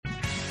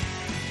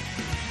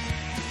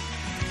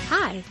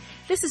Hi,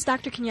 this is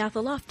Dr.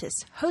 Kenyatta Loftus,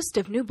 host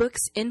of New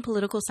Books in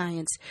Political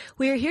Science.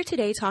 We are here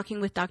today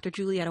talking with Dr.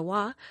 Julietta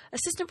Waugh,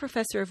 Assistant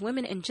Professor of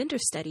Women and Gender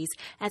Studies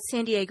at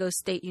San Diego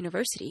State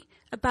University,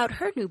 about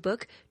her new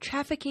book,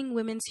 Trafficking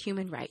Women's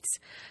Human Rights.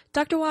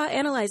 Dr. Waugh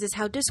analyzes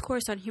how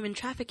discourse on human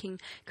trafficking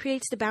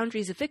creates the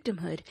boundaries of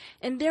victimhood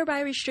and thereby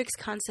restricts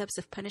concepts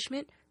of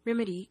punishment,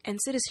 remedy, and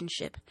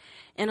citizenship.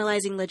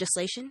 Analyzing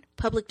legislation,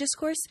 public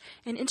discourse,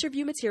 and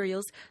interview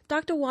materials,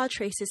 Dr. Waugh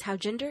traces how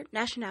gender,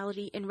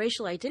 nationality, and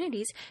racial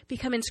identities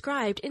become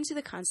inscribed into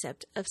the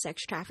concept of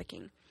sex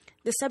trafficking.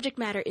 The subject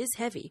matter is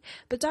heavy,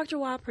 but Dr.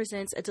 Waugh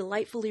presents a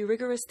delightfully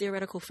rigorous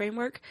theoretical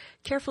framework,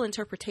 careful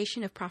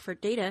interpretation of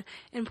proffered data,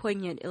 and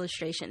poignant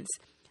illustrations.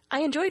 I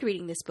enjoyed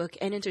reading this book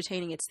and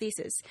entertaining its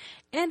thesis,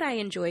 and I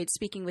enjoyed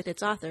speaking with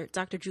its author,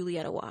 Dr.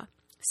 Julietta Waugh.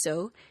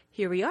 So,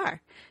 here we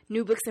are,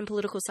 New Books in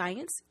Political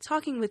Science,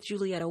 talking with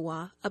Julietta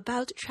Waugh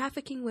about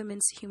trafficking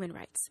women's human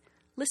rights.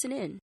 Listen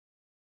in.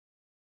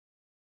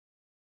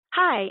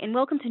 Hi, and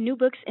welcome to New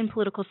Books in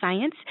Political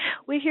Science.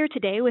 We're here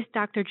today with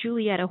Dr.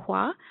 Julietta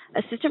Waugh,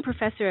 Assistant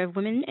Professor of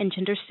Women and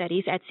Gender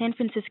Studies at San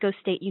Francisco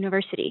State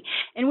University.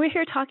 And we're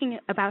here talking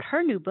about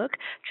her new book,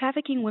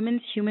 Trafficking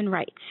Women's Human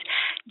Rights.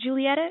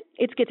 Julietta,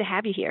 it's good to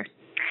have you here.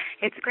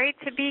 It's great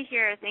to be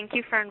here. Thank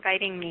you for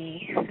inviting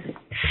me.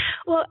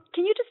 Well,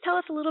 can you just tell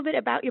us a little bit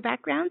about your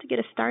background to get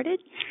us started?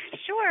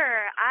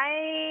 Sure.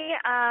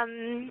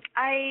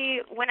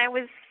 When I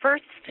was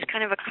first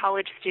kind of a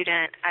college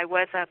student, I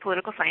was a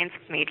political science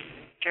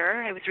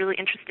major. I was really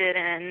interested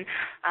in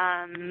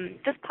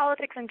just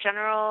politics in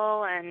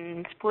general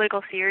and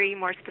political theory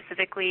more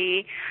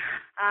specifically.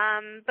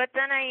 But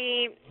then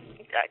I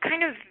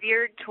kind of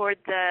veered toward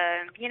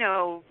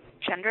the,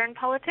 gender and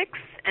politics,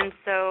 and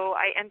so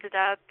I ended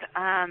up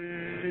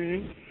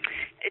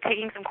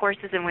taking some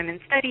courses in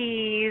women's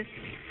studies,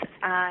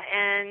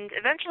 and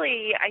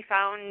eventually I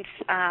found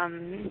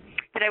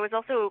that I was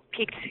also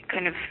piqued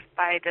kind of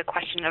by the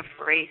question of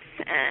race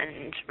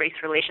and race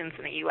relations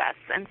in the U.S.,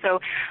 and so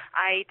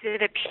I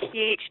did a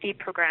PhD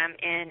program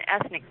in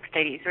ethnic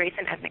studies, race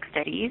and ethnic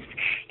studies,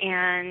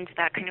 and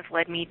that kind of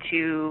led me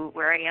to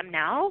where I am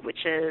now,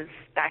 which is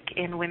back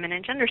in women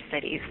and gender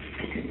studies.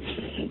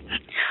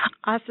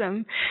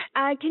 Awesome.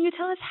 Can you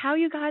tell us how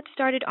you got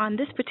started on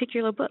this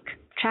particular book,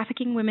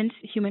 Trafficking Women's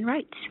Human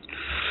Rights?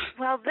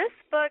 Well, this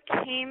book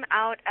came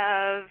out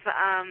of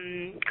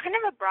kind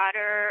of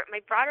my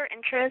broader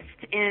interest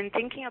in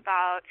thinking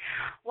about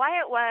why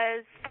it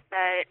was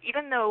that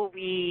even though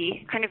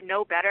we kind of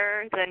know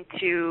better than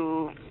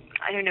to,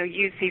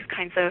 use these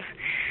kinds of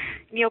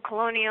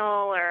neo-colonial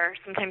or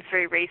sometimes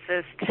very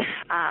racist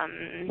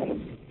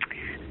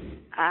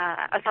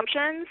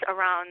assumptions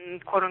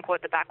around, quote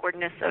unquote, the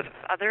backwardness of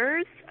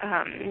others,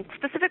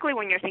 specifically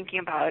when you're thinking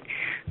about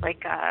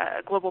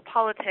global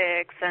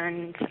politics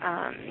and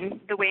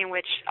the way in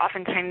which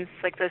oftentimes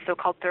the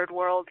so-called third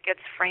world gets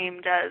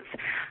framed as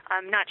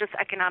not just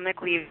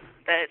economically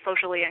but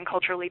socially and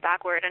culturally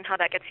backward, and how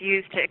that gets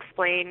used to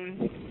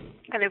explain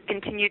kind of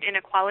continued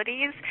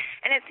inequalities.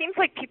 And it seems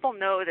like people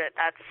know that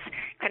that's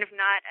kind of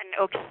not an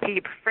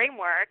okay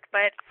framework,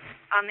 but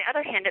on the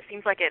other hand, it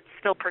seems like it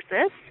still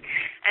persists.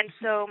 And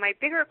so my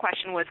bigger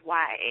question was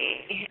why,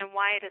 and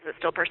why does it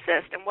still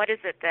persist, and what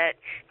is it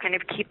that kind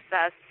of keeps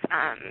that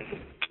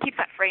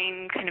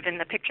frame kind of in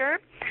the picture?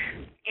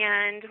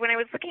 And when I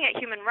was looking at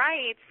human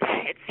rights,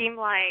 it seemed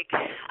like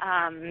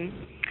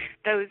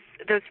those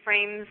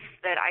frames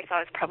that I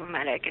saw as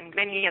problematic and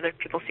many other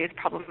people see as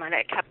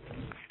problematic kept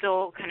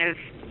still kind of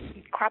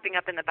cropping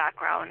up in the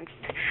background,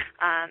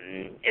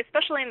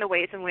 especially in the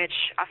ways in which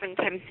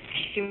oftentimes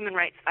human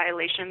rights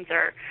violations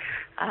are,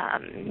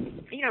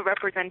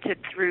 represented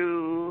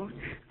through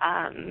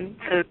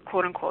the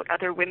quote-unquote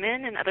other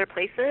women in other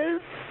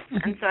places. Mm-hmm.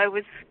 And so I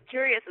was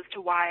curious as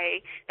to why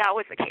that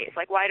was the case.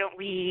 Why don't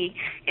we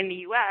in the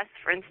U.S.,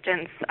 for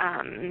instance,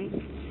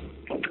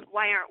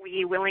 why aren't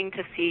we willing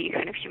to see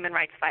kind of human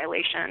rights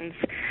violations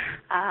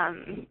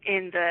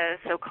in the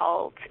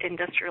so-called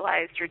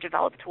industrialized or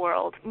developed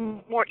world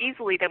more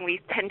easily than we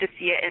tend to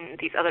see it in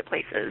these other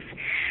places?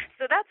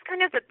 So that's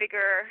kind of the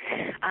bigger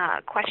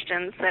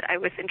questions that I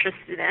was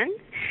interested in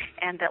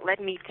and that led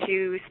me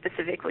to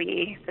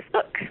specifically this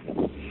book.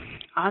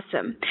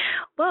 Awesome.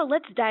 Well,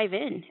 let's dive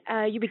in.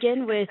 You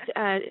begin with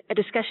a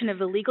discussion of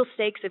the legal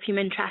stakes of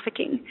human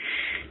trafficking.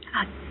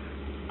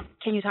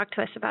 Can you talk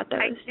to us about those?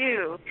 I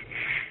do.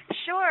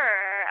 Sure.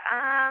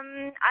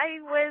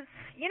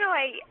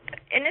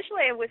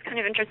 Initially I was kind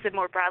of interested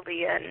more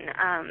broadly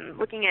in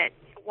looking at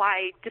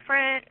why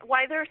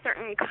there are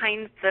certain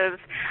kinds of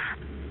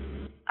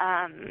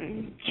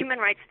human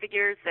rights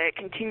figures that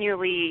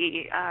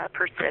continually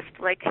persist.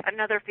 Like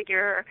another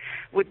figure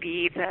would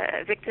be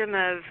the victim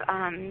of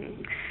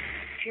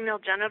female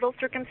genital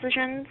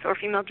circumcisions or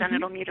female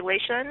genital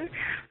mutilation.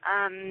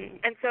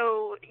 And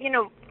so,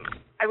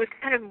 I was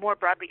kind of more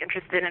broadly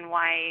interested in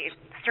why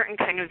certain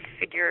kind of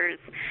figures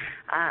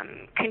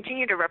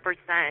continue to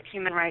represent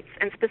human rights,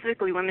 and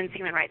specifically women's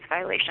human rights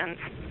violations.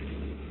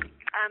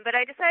 But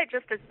I decided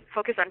just to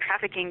focus on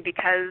trafficking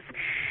because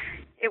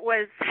it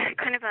was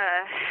kind of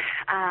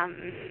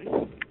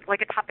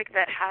like a topic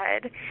that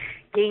had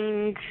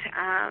gained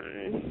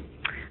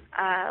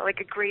like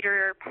a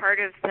greater part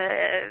of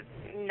the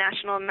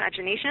national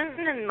imagination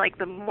in like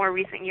the more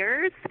recent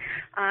years,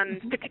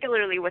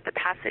 particularly with the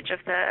passage of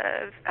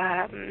the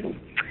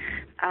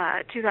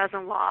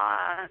 2000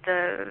 law,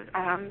 the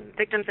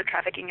Victims of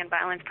Trafficking and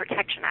Violence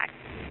Protection Act.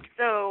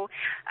 So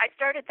I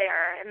started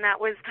there, and that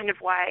was kind of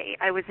why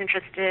I was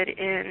interested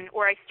in,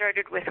 or I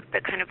started with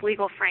the kind of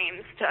legal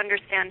frames to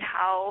understand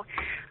how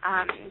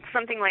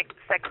something like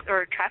sex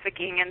or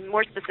trafficking, and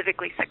more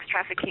specifically sex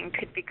trafficking,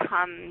 could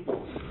become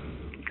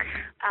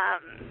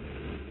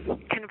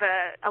kind of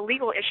a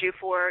legal issue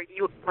for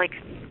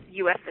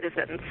U.S.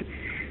 citizens.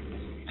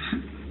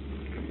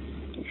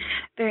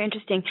 Very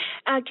interesting.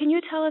 Can you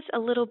tell us a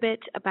little bit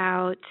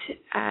about,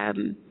 I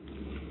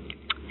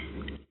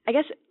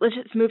guess let's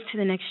just move to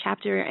the next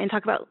chapter and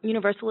talk about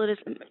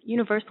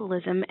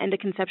universalism and the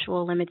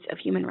conceptual limits of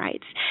human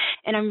rights.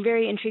 And I'm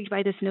very intrigued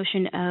by this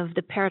notion of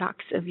the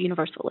paradox of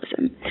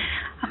universalism.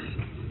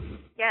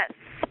 Yes,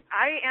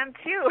 I am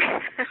too.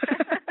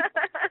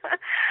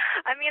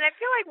 I mean, I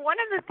feel like one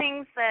of the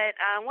things that,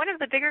 one of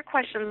the bigger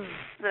questions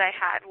that I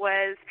had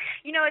was,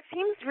 it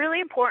seems really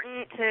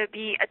important to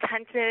be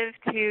attentive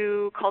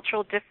to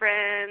cultural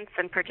difference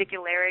and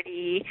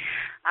particularity,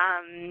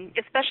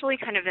 especially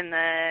kind of in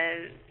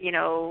the,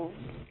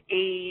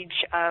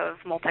 age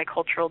of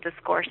multicultural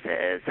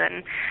discourses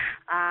and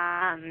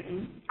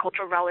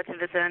cultural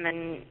relativism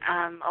and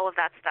all of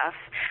that stuff.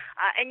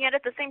 And yet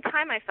at the same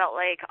time, I felt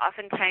like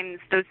oftentimes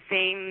those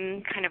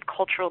same kind of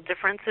cultural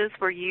differences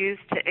were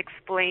used to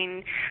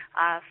explain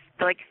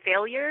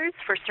failures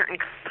for certain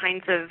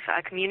kinds of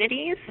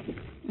communities.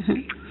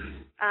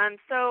 Mm-hmm.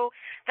 So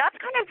that's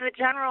kind of the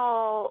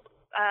general,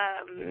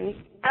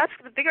 that's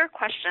the bigger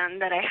question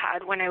that I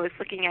had when I was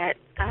looking at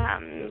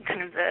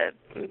kind of the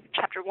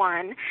chapter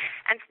 1.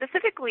 And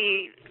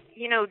specifically,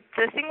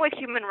 the thing with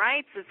human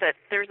rights is that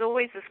there's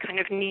always this kind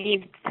of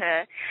need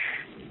to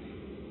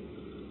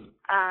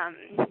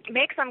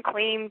make some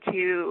claim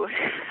to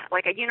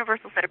like a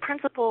universal set of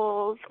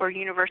principles or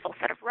universal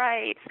set of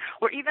rights,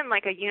 or even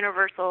like a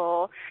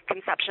universal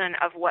conception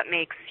of what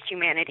makes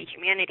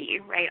humanity,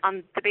 right?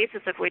 On the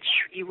basis of which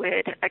you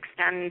would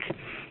extend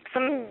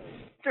some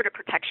sort of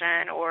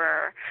protection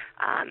or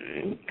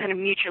kind of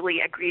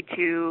mutually agreed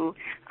to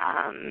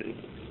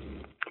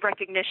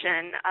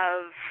recognition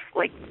of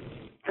like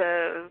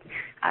the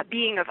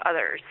being of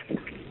others.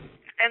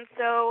 And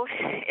so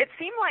it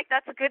seemed like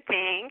that's a good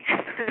thing.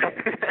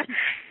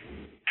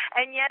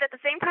 And yet at the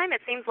same time,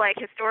 it seems like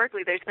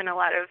historically there's been a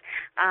lot of,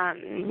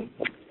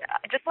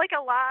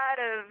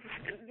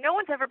 no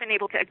one's ever been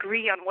able to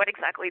agree on what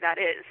exactly that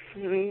is.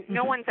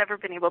 No one's ever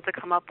been able to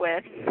come up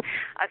with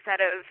a set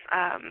of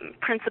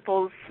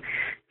principles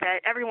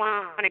that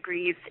everyone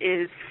agrees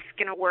is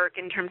going to work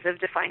in terms of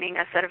defining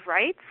a set of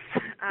rights.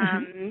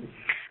 And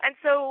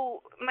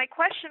so my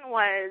question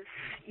was,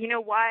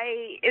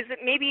 why is it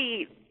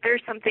maybe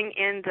there's something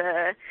in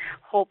the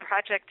whole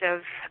project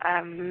of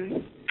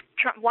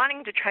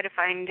wanting to try to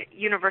find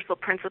universal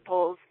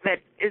principles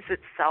that is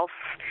itself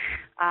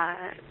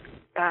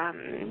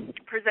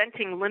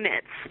presenting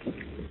limits.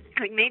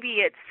 Like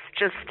maybe it's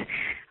just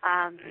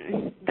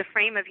the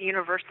frame of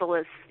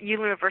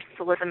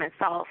universalism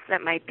itself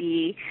that might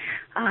be,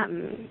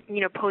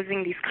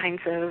 posing these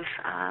kinds of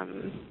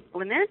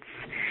limits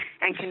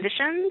and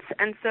conditions.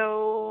 And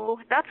so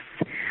that's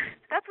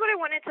what I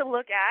wanted to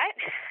look at.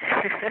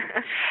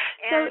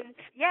 And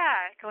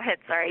go ahead.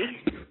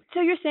 Sorry.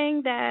 So you're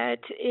saying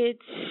that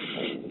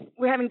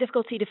we're having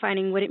difficulty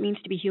defining what it means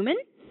to be human?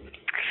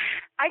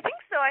 I think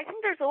so. I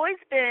think there's always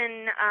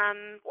been,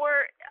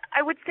 or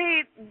I would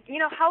say,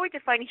 how we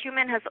define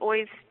human has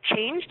always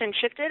changed and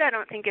shifted. I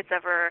don't think it's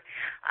ever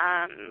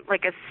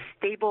like a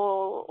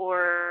stable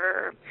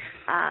or,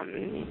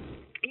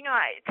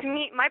 to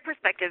me, my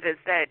perspective is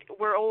that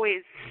we're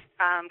always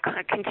kind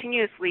of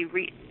continuously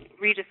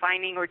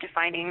redefining or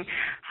defining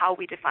how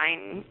we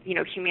define,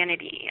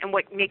 humanity and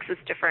what makes us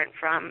different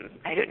from,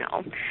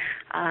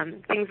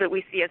 things that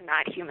we see as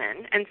not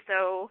human. And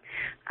so,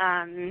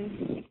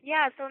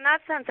 so in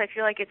that sense, I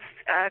feel like it's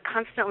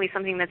constantly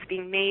something that's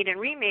being made and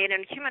remade,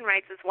 and human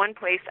rights is one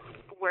place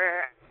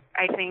where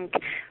I think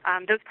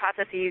those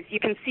processes, you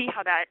can see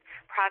how that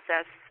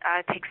process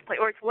takes place,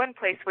 or it's one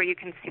place where you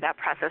can see that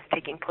process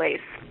taking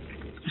place.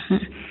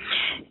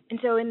 And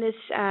so in this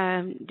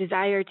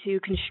desire to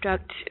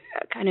construct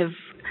kind of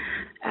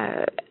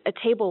a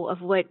table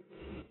of what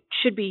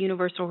should be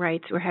universal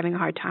rights, we're having a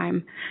hard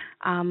time.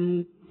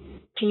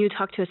 Can you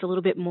talk to us a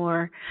little bit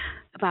more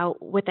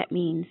about what that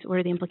means? What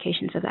are the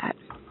implications of that?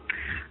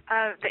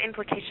 The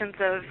implications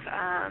of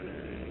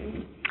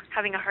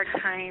having a hard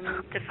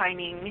time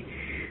defining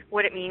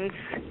what it means.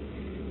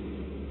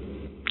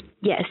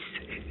 Yes.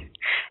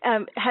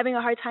 Having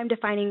a hard time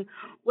defining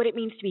what it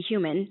means to be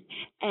human,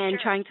 and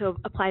trying to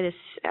apply this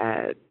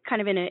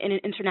kind of in an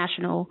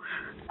international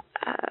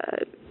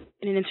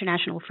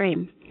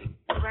frame.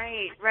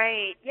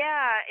 Right.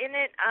 Yeah, in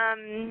it,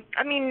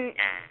 I mean,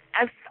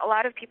 as a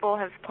lot of people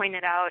have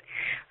pointed out,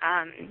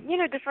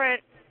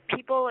 different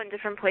people in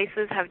different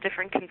places have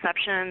different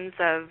conceptions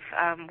of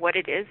what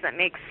it is that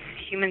makes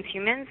humans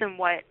humans and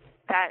what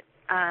that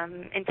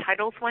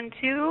entitles one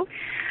to.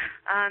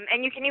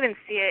 And you can even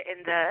see it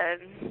in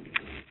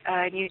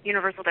the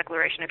Universal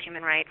Declaration of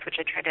Human Rights, which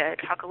I try to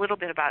talk a little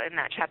bit about in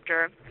that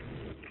chapter.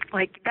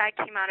 Like, that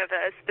came out of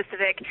a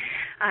specific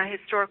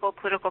historical,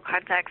 political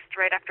context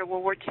right after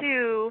World War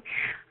II,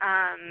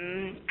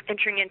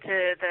 entering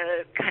into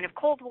the kind of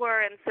Cold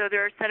War, and so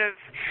there are a set of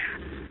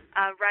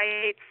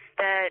rights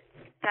that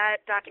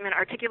document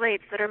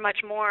articulates that are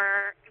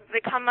they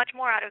come much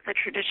more out of the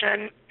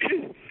tradition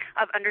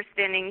of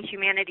understanding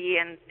humanity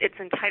and its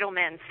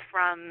entitlements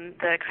from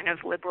the kind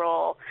of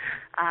liberal,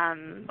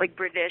 like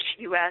British,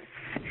 U.S.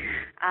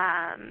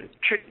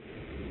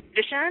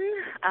 Tradition.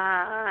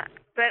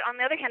 But on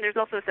the other hand, there's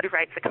also a set of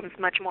rights that comes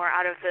much more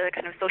out of the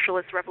kind of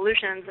socialist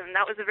revolutions, and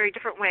that was a very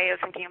different way of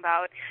thinking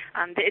about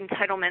the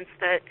entitlements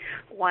that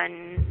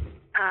one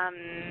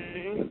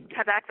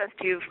has access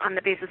to on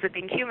the basis of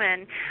being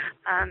human.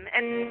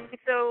 And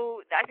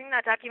so I think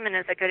that document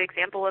is a good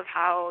example of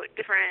how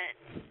different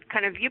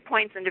kind of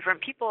viewpoints and different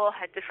people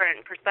had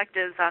different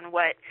perspectives on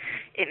what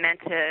it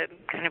meant to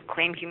kind of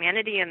claim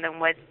humanity, and then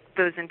what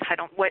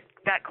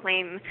that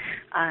claim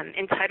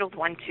entitled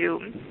one to.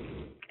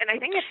 And I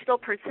think it still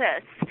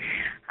persists.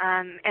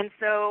 And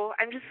so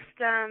I'm just,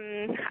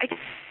 I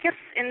guess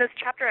in this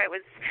chapter I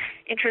was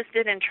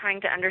interested in trying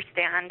to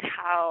understand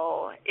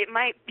how it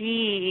might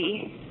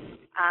be,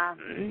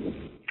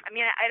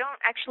 I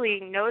don't actually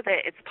know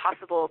that it's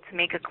possible to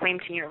make a claim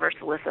to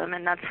universalism,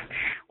 and that's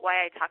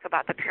why I talk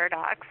about the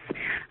paradox.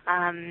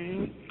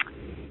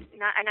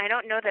 And I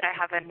don't know that I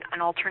have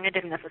an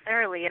alternative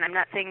necessarily, and I'm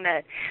not saying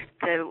that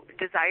the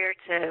desire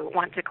to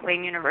want to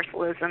claim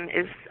universalism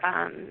is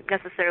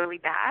necessarily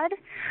bad.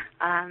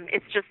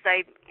 It's just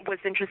I was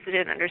interested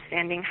in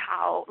understanding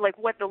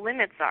what the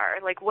limits are,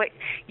 what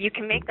you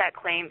can make that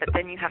claim, but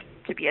then you have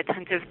to be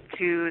attentive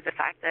to the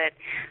fact that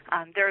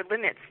there are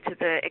limits to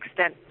the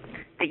extent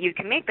that you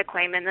can make the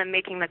claim, and then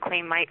making the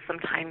claim might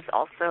sometimes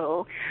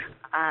also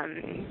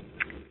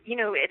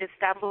it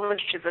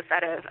establishes a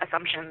set of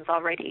assumptions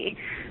already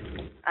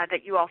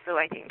that you also,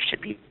 I think,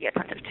 should be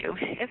attentive to,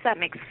 if that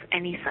makes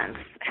any sense.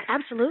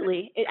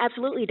 Absolutely. It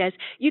absolutely does.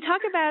 You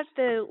talk about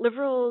the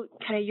liberal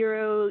kind of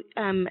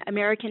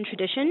Euro-American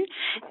tradition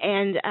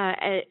and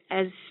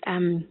as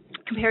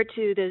compared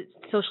to the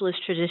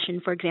socialist tradition,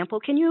 for example.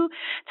 Can you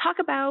talk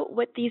about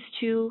what these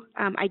two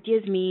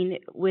ideas mean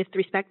with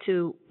respect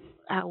to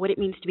what it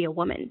means to be a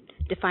woman,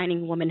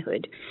 defining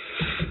womanhood?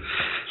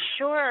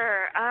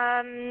 Sure.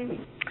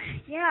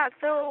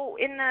 So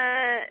in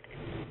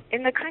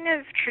the kind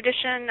of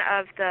tradition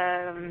of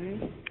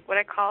the what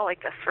I call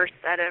like the first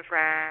set of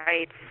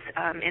rights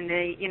in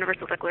the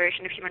Universal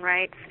Declaration of Human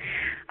Rights,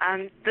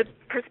 the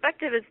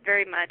perspective is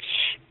very much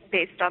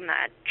based on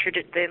that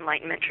the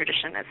Enlightenment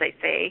tradition, as I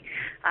say,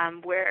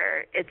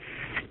 where it's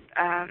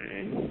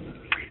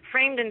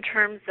framed in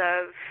terms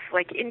of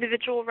like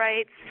individual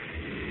rights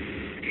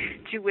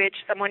to which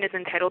someone is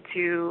entitled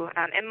to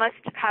and must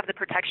have the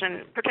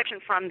protection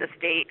from the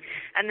state.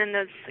 And then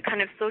those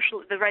kind of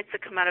the rights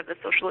that come out of the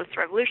socialist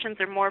revolutions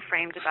are more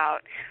framed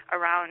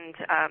around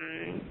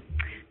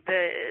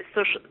the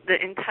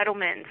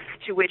entitlements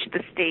to which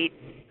the state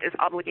is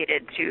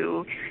obligated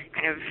to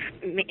kind of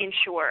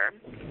ensure.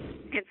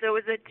 And so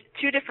it was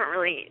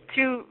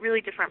two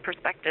really different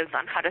perspectives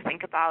on how to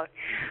think about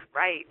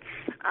rights.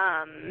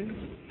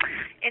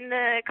 In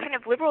the kind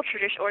of liberal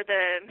tradition, or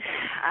the,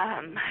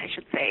 I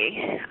should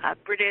say,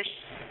 British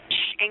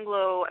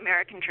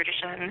Anglo-American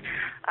tradition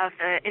of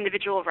the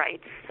individual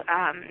rights,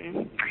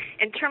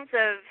 in terms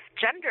of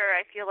gender,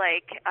 I feel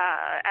like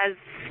as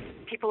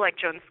people like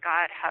Joan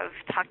Scott have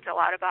talked a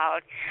lot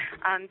about,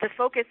 the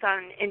focus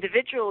on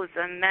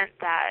individualism meant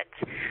that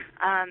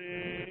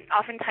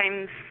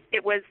oftentimes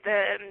it was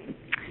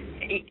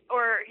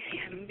or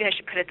maybe I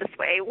should put it this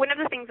way, one of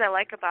the things I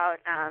like about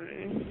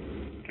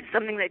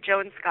something that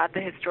Joan Scott,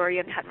 the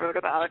historian, had wrote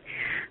about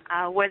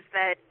was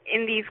that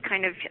in these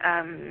kind of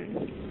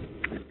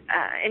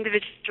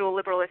individual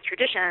liberalist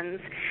traditions,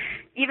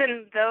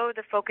 even though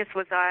the focus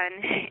was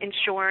on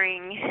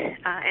ensuring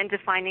and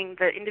defining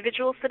the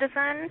individual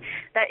citizen,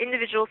 that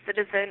individual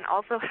citizen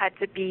also had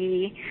to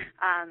be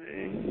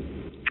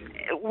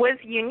was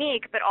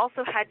unique, but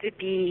also had to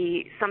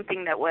be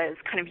something that was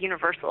kind of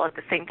universal at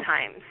the same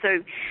time.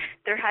 So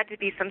there had to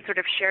be some sort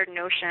of shared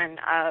notion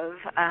of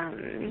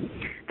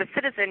the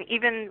citizen,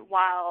 even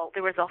while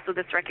there was also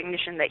this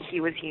recognition that he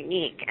was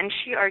unique. And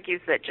she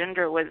argues that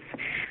gender was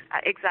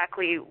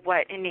exactly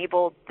what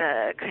enabled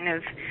the kind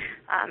of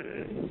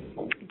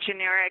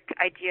generic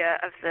idea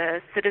of the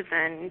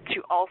citizen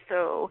to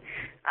also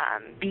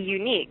be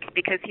unique,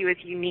 because he was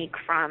unique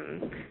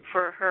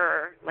for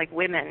her, like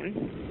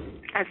women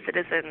as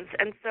citizens.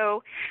 And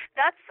so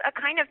that's a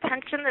kind of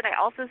tension that I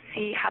also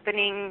see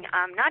happening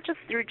not just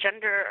through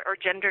gender or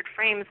gendered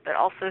frames, but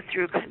also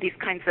through these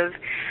kinds of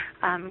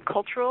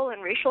cultural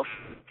and racial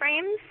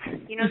frames.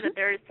 You know, that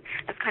there's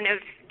this kind of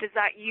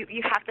desire,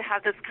 you have to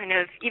have this kind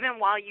of, even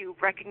while you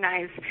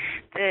recognize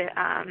the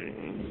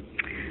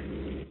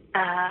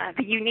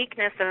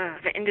uniqueness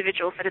of the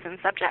individual citizen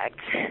subject,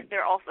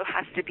 there also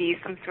has to be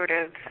some sort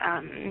of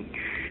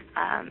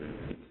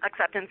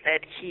acceptance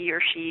that he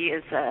or she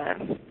is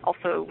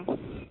also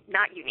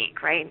not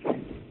unique, right?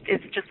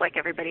 It's just like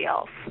everybody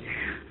else.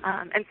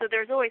 And so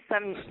there's always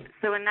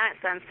so in that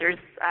sense, there's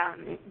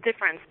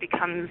difference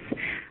becomes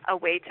a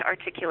way to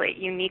articulate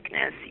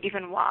uniqueness,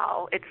 even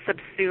while it's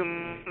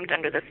subsumed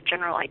under this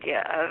general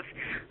idea of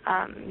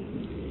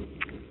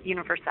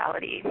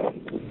universality.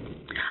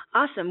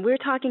 Awesome. We're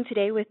talking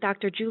today with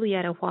Dr.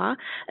 Julietta Hua,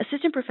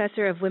 Assistant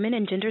Professor of Women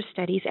and Gender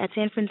Studies at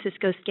San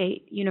Francisco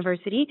State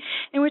University,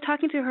 and we're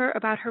talking to her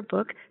about her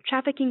book,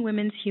 Trafficking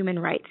Women's Human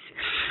Rights.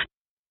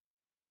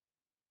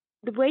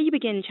 The way you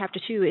begin Chapter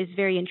 2 is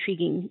very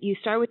intriguing. You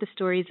start with the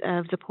stories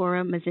of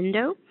Zipporah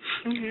Mazindo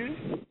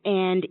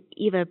and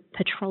Eva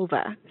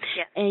Petrova.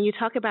 Yes. And you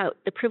talk about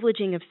the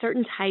privileging of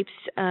certain types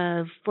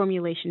of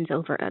formulations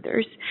over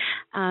others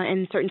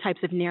and certain types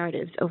of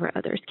narratives over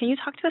others. Can you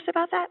talk to us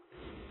about that?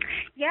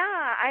 Yeah,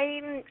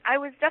 I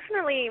was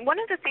definitely, one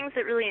of the things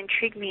that really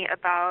intrigued me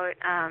about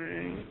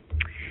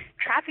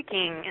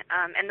trafficking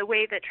and the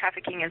way that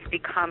trafficking has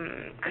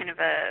become kind of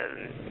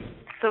a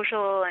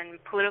social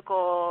and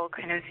political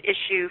kind of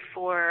issue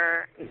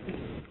for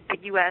the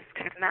U.S.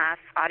 kind of mass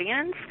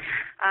audience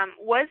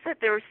was that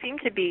there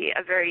seemed to be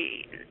a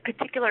very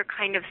particular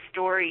kind of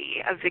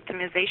story of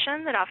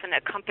victimization that often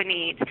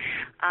accompanied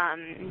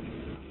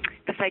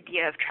this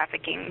idea of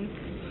trafficking.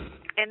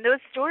 And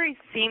those stories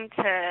seem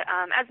to,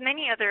 as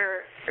many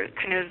other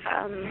kind of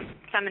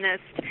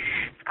feminist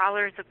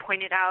scholars have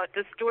pointed out,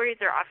 the stories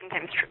are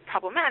oftentimes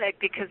problematic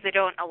because they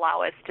don't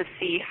allow us to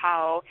see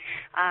how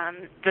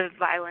the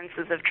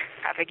violences of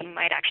trafficking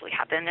might actually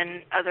happen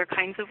in other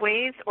kinds of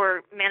ways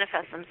or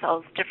manifest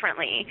themselves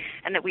differently,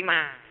 and that we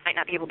might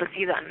not be able to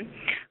see them.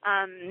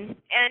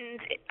 And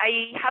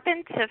I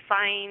happened to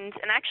find,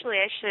 and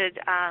actually I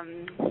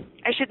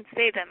should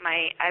say that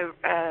my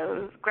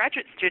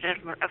graduate student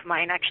of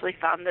mine actually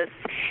found this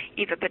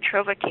Eva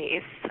Petrova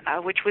case,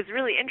 which was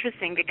really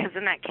interesting because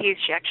in that case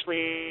she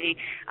actually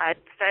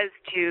says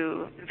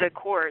to the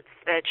courts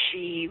that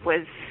she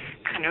was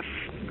kind of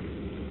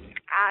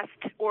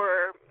asked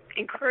or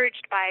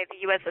encouraged by the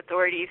U.S.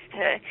 authorities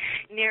to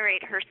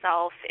narrate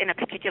herself in a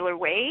particular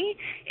way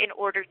in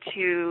order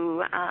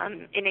to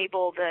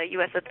enable the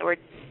U.S.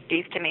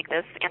 authorities to make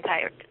this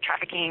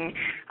anti-trafficking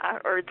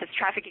or this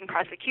trafficking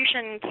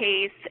prosecution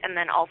case, and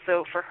then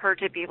also for her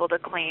to be able to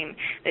claim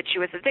that she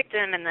was a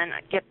victim and then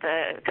get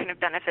the kind of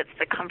benefits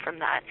that come from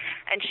that.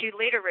 And she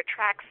later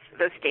retracts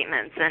those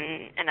statements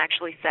and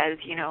actually says,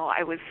 you know,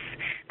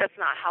 that's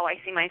not how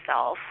I see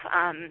myself.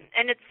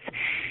 And it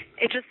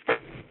just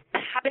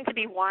happened to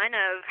be one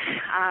of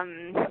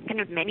kind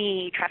of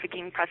many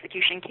trafficking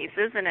prosecution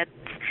cases, and it's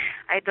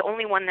the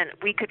only one that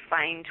we could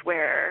find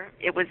where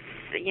it was,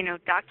 you know,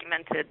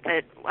 documented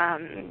that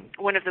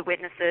one of the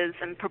witnesses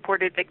and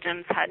purported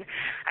victims had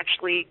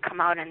actually come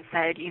out and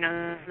said, you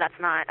know, that's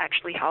not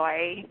actually how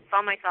I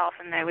saw myself,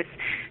 and I was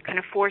kind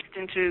of forced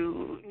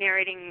into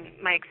narrating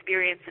my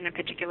experience in a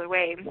particular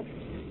way.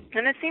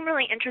 And it seemed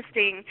really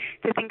interesting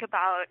to think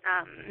about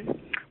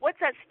what's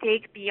at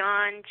stake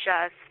beyond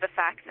just the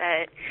fact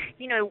that,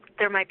 you know,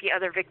 there might be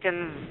other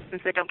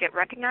victims that don't get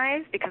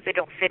recognized because they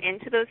don't fit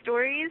into those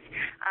stories,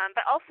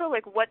 but also,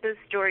 like, what those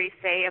stories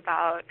say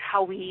about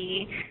how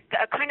the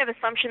kind of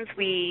assumptions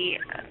we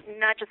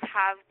not just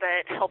have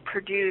but help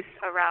produce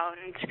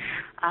around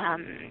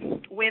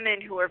women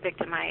who are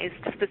victimized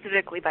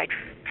specifically by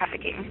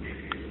trafficking.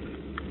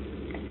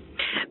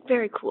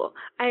 Very cool.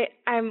 I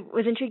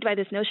was intrigued by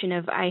this notion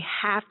of I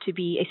have to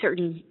be a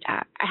certain,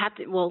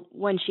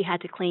 one, she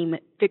had to claim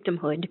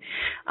victimhood,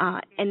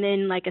 and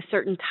then like a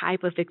certain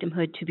type of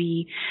victimhood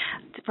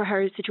for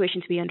her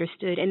situation to be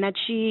understood, and that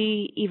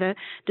Eva,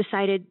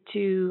 decided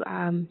to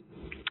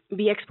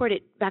be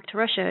exported back to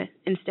Russia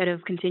instead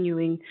of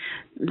continuing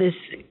this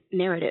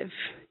narrative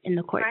in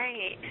the court.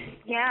 Right.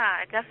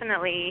 Yeah,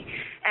 definitely.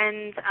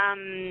 And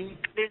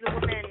there's a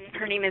woman,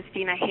 her name is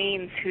Dina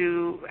Haynes,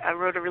 who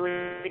wrote a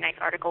really nice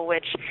article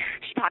which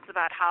she talks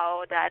about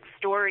how that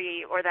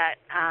story or that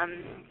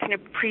kind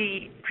of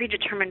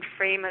predetermined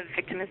frame of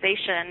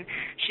victimization,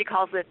 she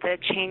calls it the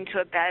chained to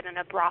a bed in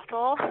a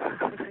brothel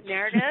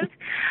narrative.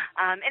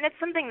 And it's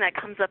something that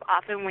comes up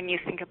often when you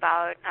think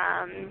about,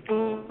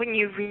 when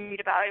you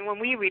read about, and when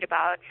we read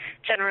about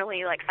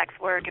generally like sex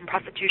work and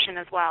prostitution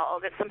as well,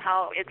 that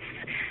somehow it's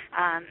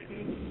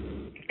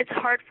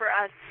hard for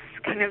us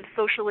kind of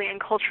socially and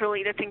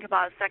culturally to think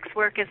about sex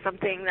work as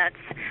something that's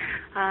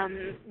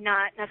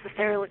not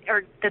necessarily,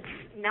 or that's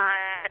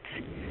not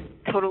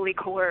totally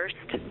coerced.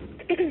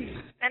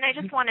 And I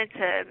just wanted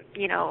to,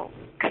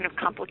 kind of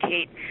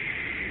complicate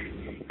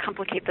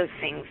those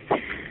things.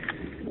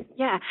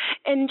 Yeah.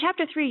 In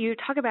Chapter 3, you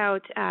talk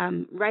about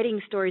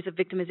writing stories of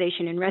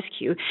victimization and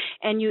rescue,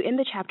 and you end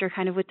the chapter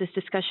kind of with this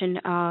discussion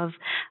of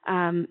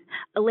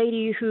a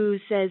lady who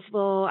says,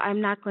 well,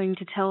 I'm not going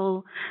to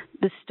tell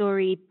the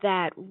story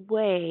that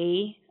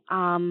way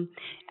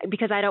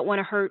because I don't want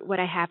to hurt what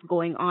I have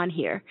going on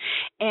here.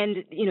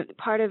 And,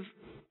 part of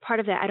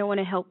that, I don't want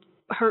to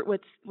hurt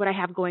what I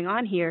have going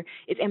on here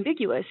is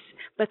ambiguous,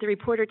 but the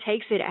reporter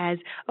takes it as,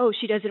 oh,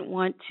 she doesn't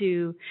want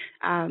to,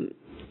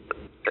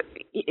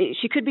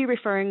 she could be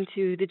referring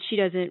to that she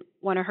doesn't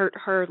want to hurt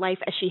her life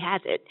as she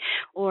has it,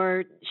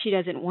 or she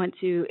doesn't want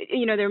to,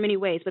 there are many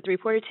ways, but the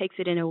reporter takes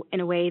it in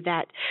a way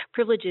that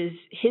privileges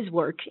his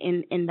work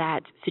in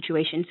that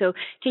situation. So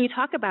can you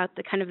talk about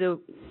the kind of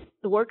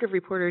the work of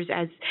reporters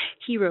as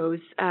heroes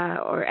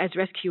or as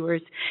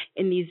rescuers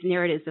in these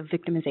narratives of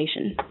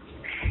victimization?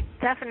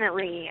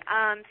 Definitely.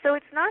 So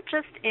it's not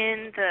just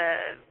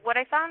what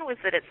I found was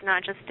that it's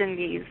not just in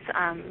these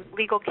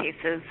legal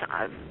cases,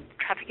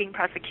 trafficking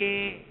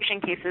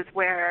prosecution cases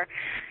where,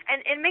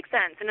 and it makes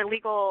sense, in a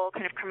legal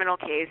kind of criminal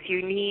case,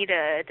 you need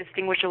a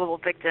distinguishable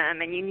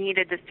victim and you need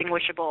a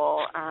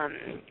distinguishable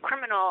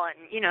criminal,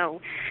 and,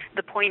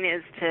 the point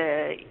is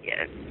to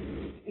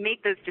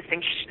make those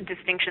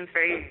distinctions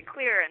very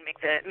clear and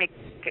make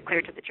it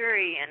clear to the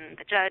jury and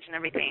the judge and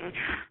everything.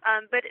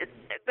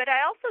 But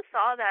I also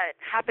saw that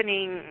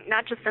happening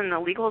not just in the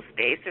legal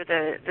space or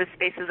the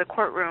space of the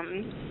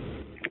courtroom,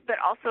 but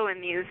also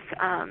in these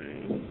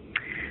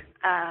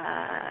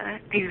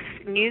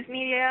news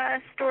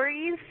media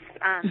stories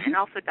and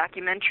also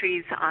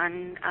documentaries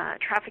on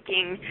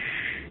trafficking.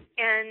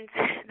 And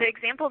the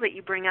example that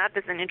you bring up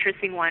is an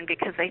interesting one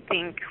because I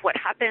think what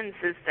happens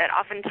is that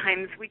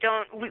oftentimes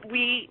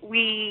we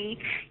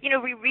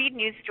read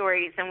news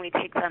stories and we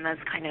take them as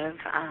kind of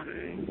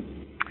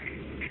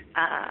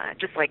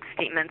just like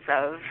statements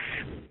of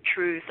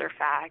truth or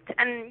fact,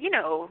 and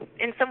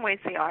in some ways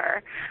they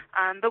are,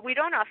 but we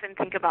don't often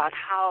think about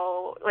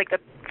how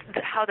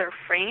they're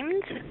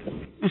framed.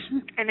 Mm-hmm.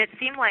 And it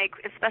seemed like,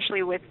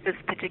 especially with this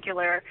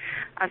particular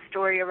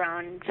story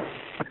around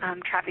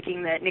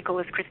trafficking that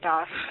Nicholas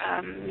Kristof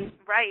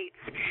writes,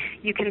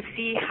 you can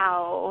see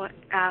how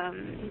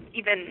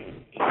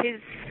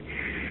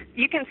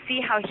you can see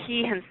how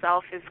he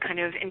himself is kind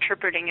of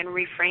interpreting and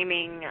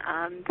reframing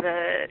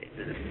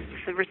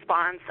the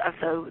response of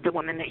the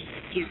woman that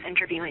he's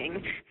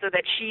interviewing, so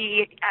that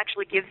she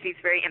actually gives these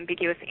very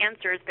ambiguous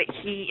answers, but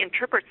he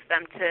interprets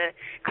them to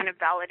kind of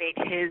validate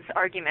his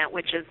argument,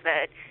 which is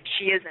that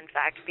she is in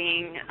fact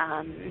being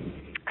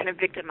kind of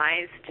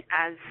victimized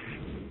as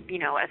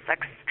a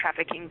sex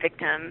trafficking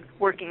victim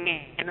working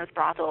in a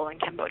brothel in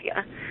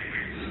Cambodia.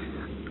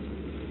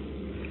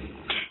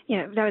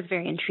 Yeah, that was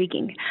very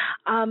intriguing.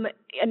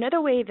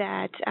 Another way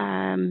that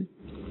kind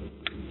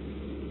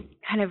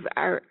of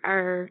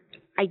our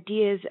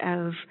ideas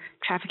of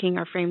trafficking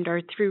are framed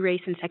are through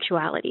race and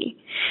sexuality.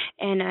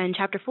 And in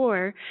Chapter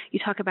 4, you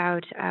talk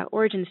about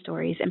origin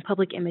stories and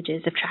public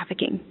images of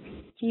trafficking.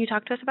 Can you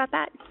talk to us about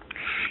that?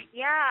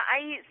 Yeah,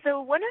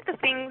 so one of the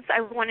things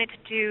I wanted to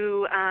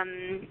do,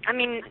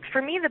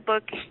 for me the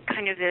book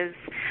kind of is,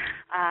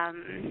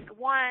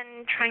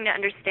 one, trying to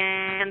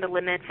understand the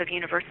limits of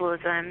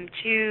universalism,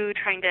 two,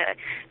 trying to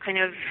kind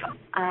of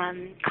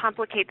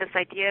complicate this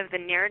idea of the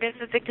narrative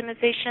of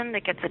victimization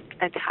that gets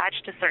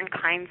attached to certain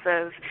kinds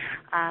of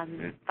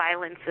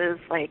violences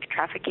like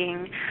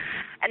trafficking,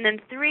 and then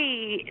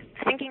three,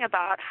 thinking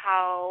about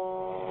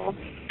how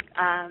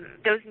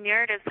those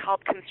narratives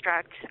help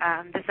construct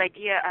this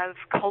idea of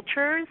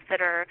cultures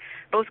that are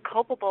both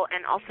culpable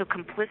and also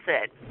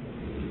complicit.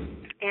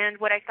 And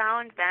what I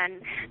found then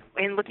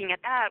in looking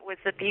at that was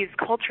that these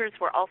cultures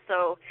were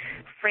also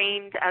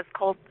framed as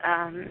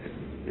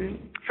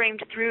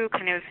framed through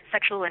kind of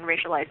sexual and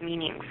racialized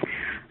meanings.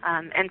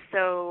 And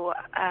so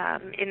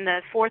in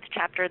the fourth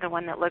chapter, the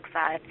one that looks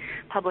at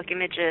public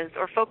images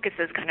or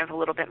focuses kind of a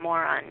little bit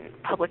more on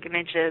public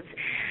images,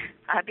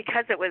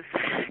 because it was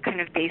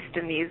kind of based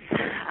in these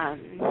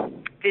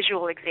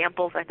visual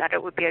examples, I thought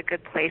it would be a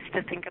good place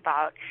to think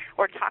about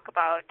or talk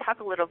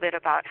a little bit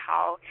about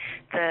how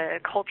the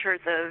cultures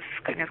of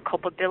kind of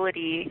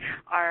culpability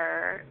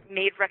are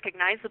made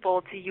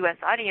recognizable to U.S.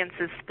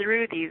 audiences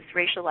through these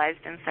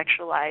racialized and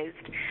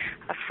sexualized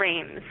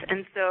frames.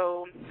 And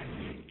so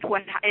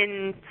when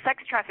in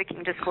sex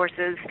trafficking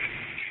discourses,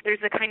 there's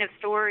a kind of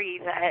story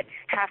that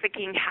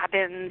trafficking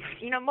happens,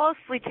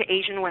 mostly to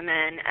Asian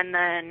women, and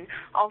then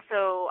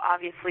also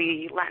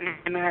obviously Latin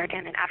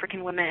American and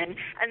African women,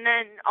 and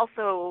then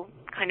also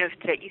kind of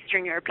to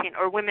Eastern European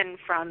or women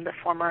from the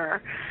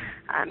former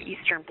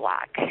Eastern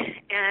Bloc.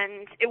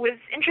 And it was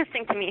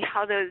interesting to me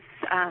how those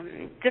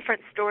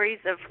different stories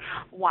of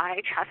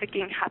why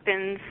trafficking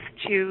happens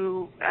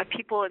to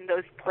people in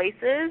those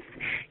places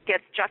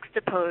gets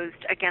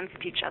juxtaposed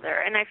against each other.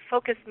 And I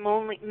focused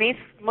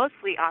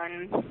mostly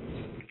on,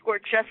 or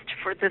just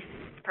for this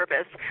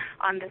purpose,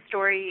 on the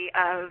story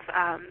of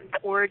the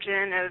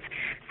origin of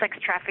sex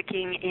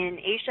trafficking in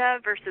Asia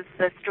versus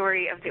the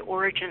story of the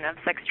origin of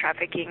sex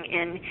trafficking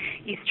in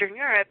Eastern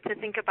Europe, to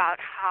think about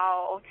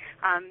how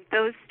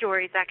those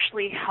stories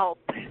actually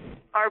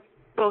are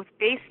both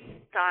based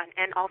on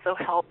and also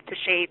help to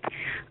shape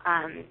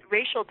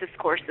racial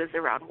discourses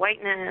around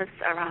whiteness,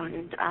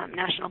 around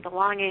national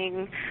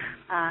belonging,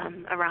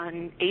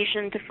 around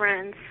Asian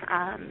difference.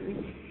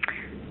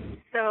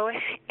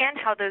 And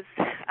how those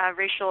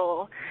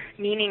racial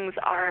meanings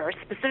are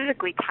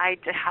specifically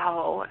tied to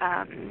how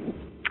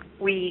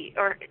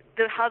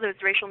how those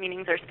racial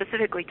meanings are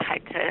specifically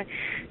tied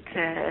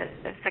to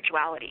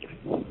sexuality.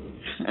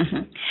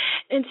 Mm-hmm.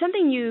 And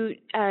something you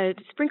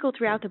sprinkled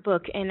throughout the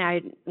book, and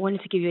I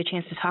wanted to give you a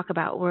chance to talk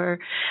about, were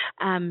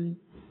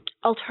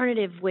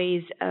alternative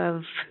ways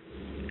of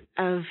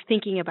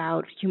thinking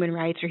about human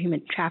rights or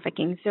human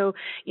trafficking. So,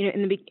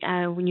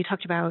 when you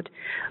talked about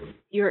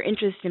your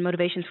interest and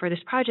motivations for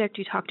this project,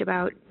 you talked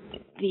about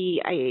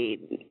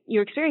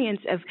your experience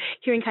of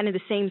hearing kind of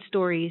the same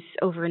stories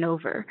over and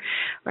over,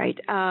 right?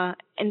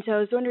 And so I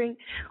was wondering,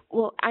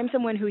 well, I'm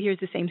someone who hears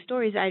the same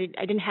stories. I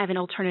didn't have an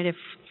alternative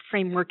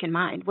framework in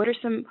mind. What are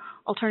some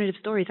alternative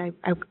stories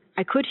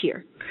I could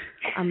hear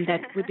that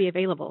would be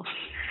available?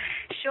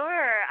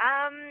 Sure.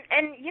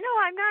 And,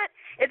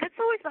 it's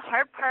always the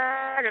hard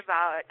part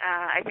about,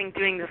 I think,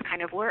 doing this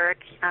kind of work,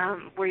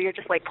 where you're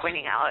just like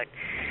pointing out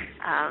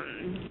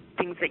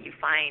things that you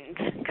find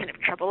kind of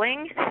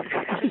troubling,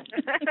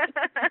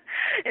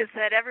 is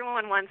that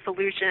everyone wants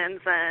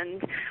solutions,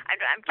 and I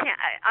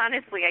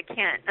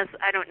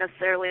don't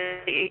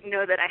necessarily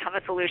know that I have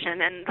a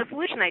solution, and the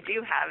solution I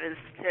do have is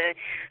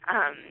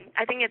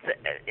I think it's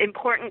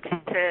important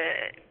to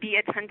be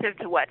attentive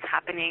to what's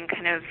happening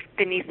kind of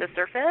beneath the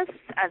surface,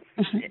 as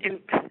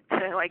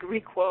to like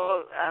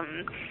requote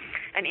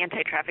an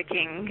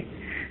anti-trafficking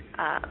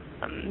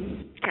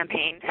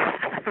campaign.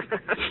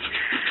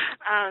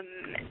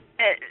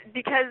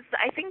 Because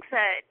I think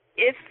that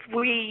if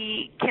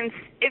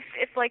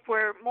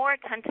we're more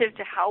attentive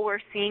to how we're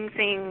seeing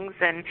things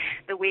and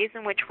the ways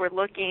in which we're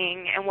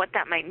looking and what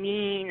that might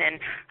mean and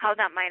how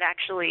that might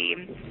actually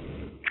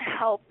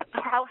help,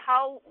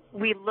 how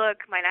we look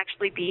might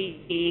actually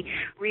be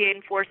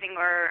reinforcing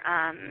or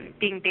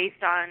being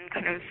based on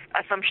kind of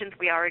assumptions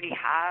we already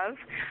have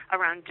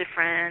around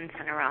difference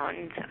and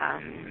around,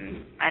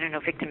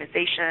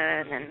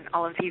 victimization and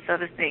all of these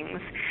other things,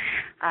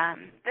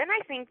 then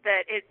I think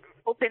that it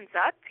opens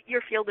up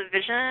your field of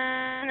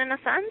vision in a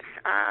sense,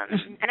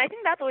 and I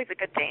think that's always a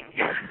good thing.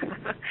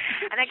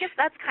 And I guess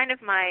that's kind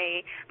of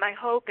my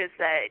hope, is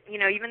that,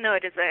 even though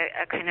it is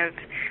a kind of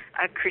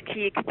a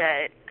critique,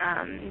 that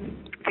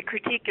the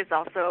critique is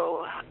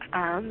also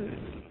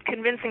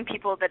convincing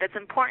people that it's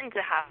important to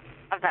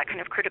have that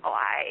kind of critical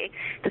eye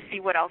to see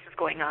what else is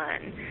going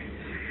on.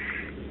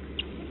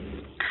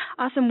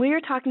 Awesome. We are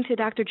talking to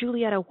Dr.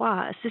 Julietta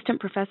Hua, Assistant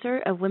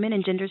Professor of Women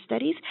and Gender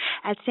Studies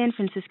at San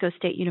Francisco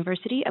State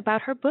University,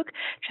 about her book,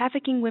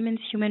 Trafficking Women's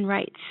Human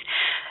Rights.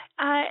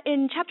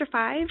 In Chapter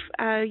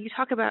 5, you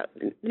talk about,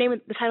 the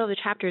title of the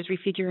chapter is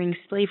Refiguring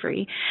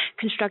Slavery,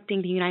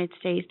 Constructing the United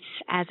States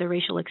as a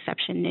Racial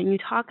Exception. And you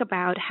talk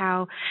about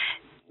how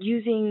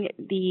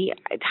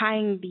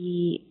tying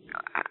the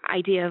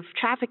idea of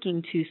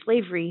trafficking to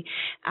slavery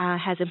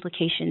has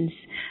implications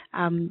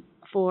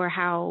for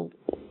how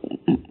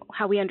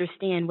we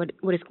understand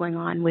what is going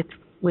on with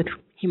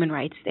human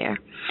rights there.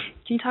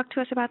 Can you talk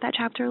to us about that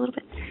chapter a little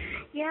bit?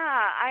 Yeah,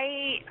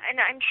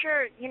 I'm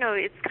sure,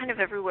 it's kind of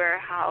everywhere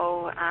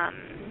how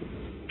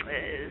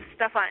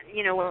stuff on,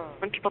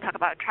 when people talk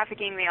about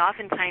trafficking, they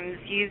oftentimes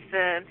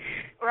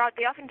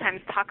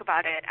talk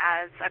about it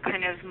as a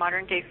kind of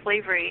modern day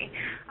slavery.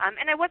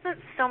 And I wasn't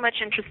so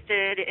much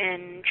interested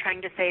in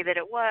trying to say that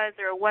it was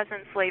or it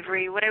wasn't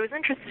slavery. What I was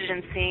interested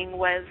in seeing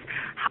was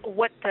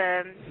what's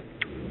the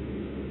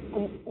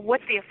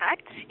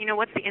effect,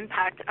 what's the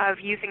impact of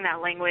using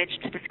that language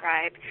to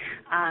describe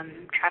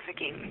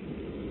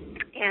trafficking.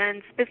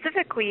 And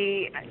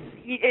specifically,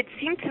 it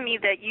seemed to me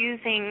that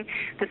using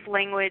this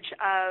language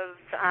of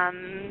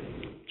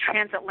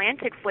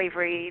transatlantic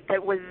slavery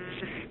that was,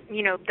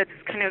 that's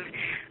kind of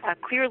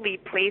clearly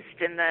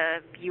placed in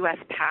the U.S.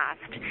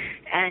 past,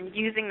 and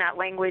using that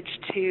language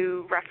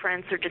to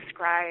reference or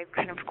describe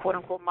kind of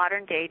quote-unquote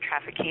modern-day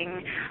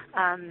trafficking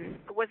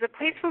was a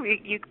place where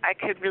I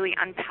could really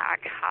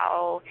unpack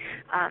how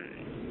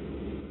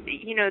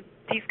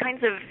these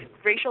kinds of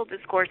racial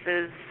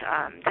discourses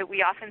that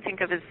we often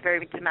think of as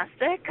very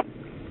domestic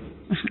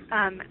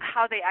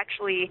how they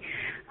actually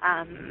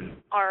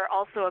are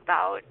also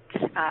about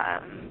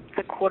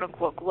the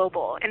quote-unquote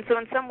global. And so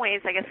in some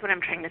ways, I guess what I'm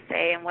trying to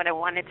say and what I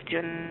wanted to do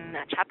in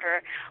that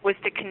chapter was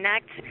to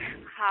connect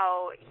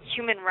how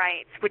human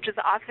rights, which is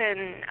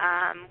often,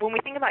 when we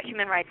think about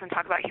human rights and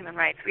talk about human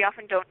rights, we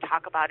often don't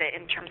talk about it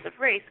in terms of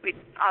race. We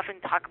often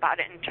talk about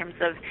it in terms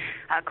of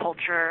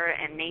culture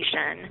and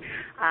nation,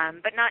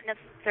 but not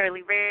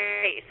necessarily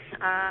race.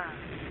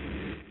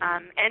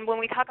 And when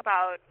we talk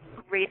about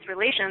race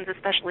relations,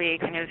 especially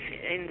kind of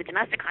in the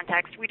domestic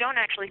context, we don't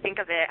actually think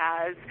of it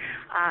as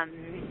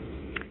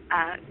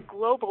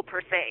global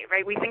per se,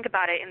 right? We think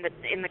about it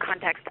in the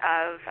context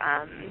of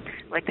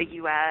like the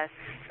U.S.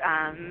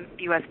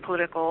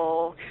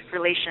 political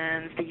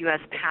relations, the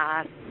U.S.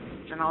 past,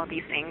 and all of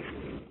these things.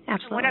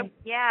 Absolutely.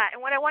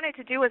 And what I wanted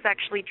to do was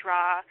actually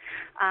draw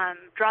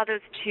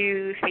those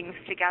two things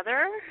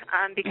together,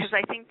 because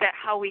I think that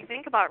how we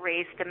think about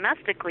race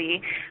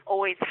domestically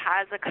always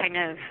has a kind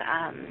of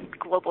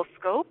global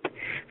scope.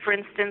 For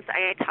instance,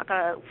 I talk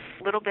a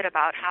little bit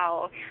about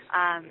how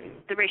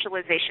the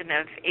racialization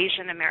of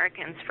Asian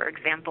Americans, for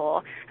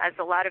example, as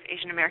a lot of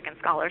Asian American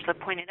scholars have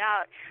pointed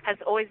out, has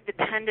always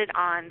depended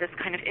on this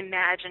kind of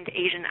imagined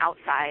Asian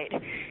outside.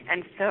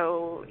 And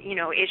so,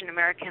 Asian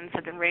Americans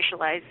have been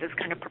racialized as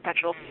kind of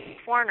perpetual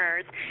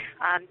foreigners,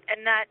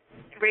 and that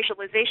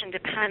racialization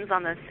depends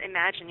on this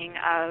imagining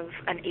of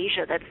an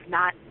Asia that's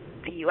not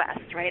the U.S.,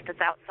 right,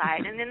 that's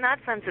outside. And in that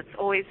sense, it's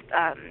always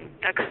a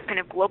kind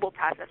of global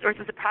process, or it's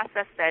a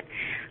process that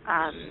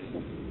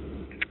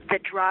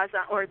draws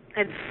on, or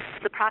it's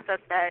the process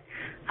that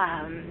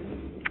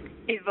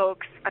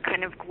evokes a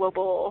kind of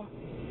global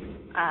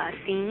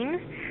scene.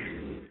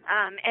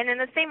 And in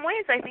the same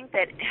ways, I think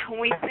that when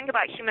we think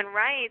about human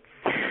rights,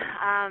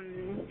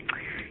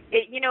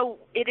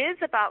 it is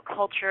about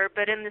culture,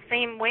 but in the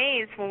same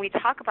ways, when we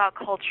talk about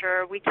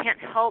culture, we can't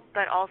help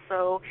but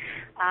also,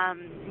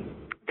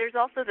 there's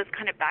also this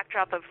kind of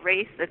backdrop of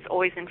race that's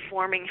always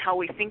informing how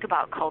we think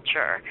about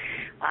culture.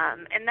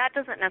 And that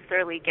doesn't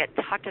necessarily get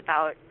talked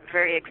about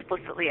very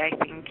explicitly, I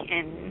think,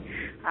 in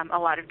a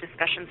lot of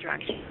discussions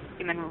around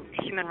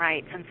human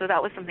rights. And so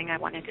that was something I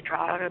wanted to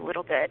draw out a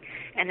little bit.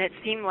 And it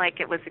seemed like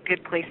it was a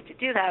good place to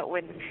do that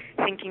when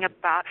thinking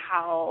about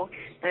how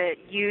the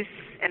use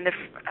and of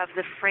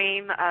the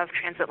frame of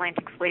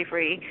transatlantic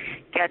slavery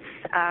gets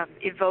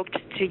evoked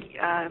to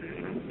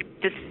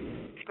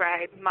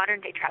describe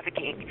modern-day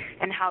trafficking,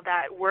 and how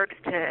that works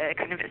to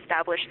kind of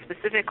establish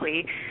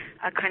specifically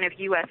a kind of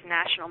U.S.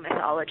 national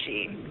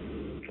mythology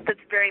that's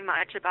very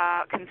much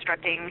about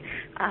constructing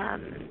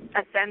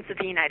a sense of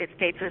the United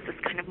States as this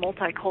kind of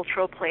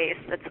multicultural place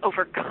that's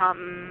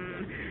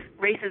overcome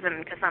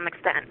racism to some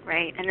extent,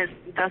 right, and is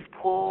thus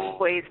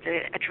poised to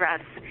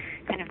address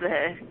kind of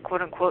the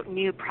quote-unquote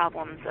new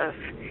problems of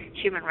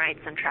human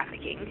rights and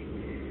trafficking.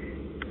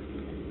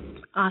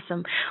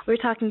 Awesome. We're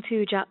talking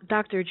to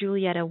Dr.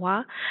 Julietta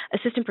Waugh,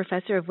 Assistant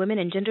Professor of Women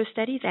and Gender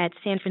Studies at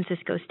San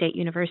Francisco State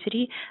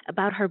University,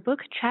 about her book,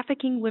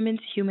 Trafficking Women's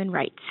Human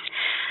Rights.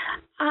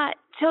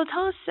 So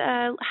tell us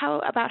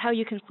how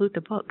you conclude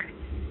the book.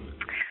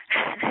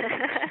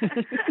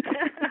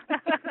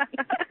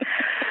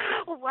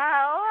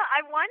 Well,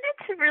 I wanted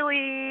to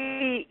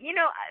really,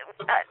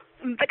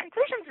 the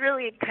conclusion's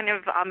really kind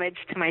of homage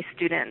to my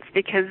students,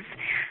 because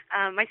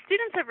my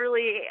students have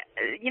really,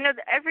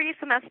 every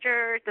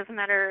semester, it doesn't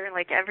matter,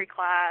 like every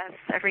class,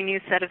 every new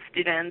set of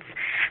students,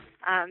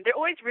 they're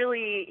always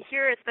really,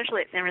 here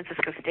especially at San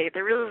Francisco State,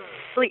 they're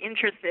really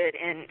interested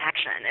in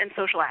action and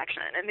social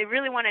action, and they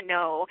really want to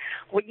know,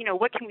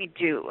 what can we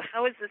do?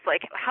 How is this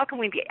how can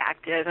we be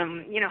active?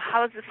 And,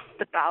 how is this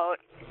about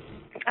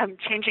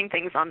changing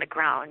things on the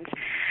ground?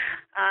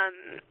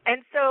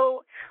 And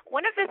so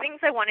one of the things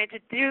I wanted to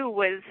do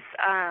was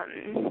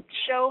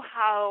show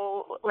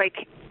how,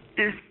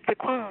 the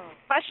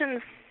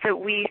questions that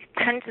we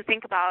tend to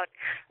think about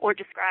or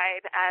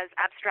describe as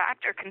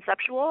abstract or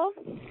conceptual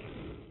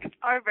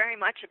are very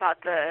much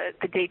about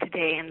the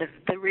day-to-day and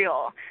the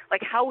real.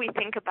 Like, how we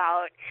think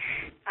about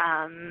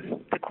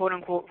the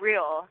quote-unquote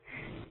real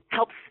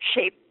helps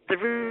shape the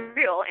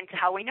real into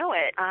how we know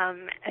it,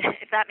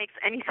 if that makes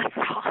any sense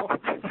at all.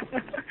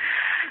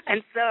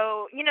 And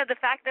so, the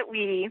fact that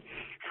we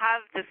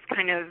have this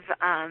kind of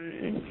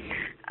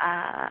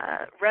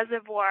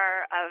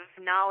reservoir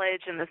of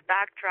knowledge and this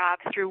backdrop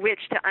through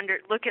which to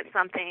look at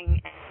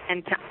something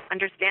and to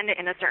understand it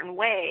in a certain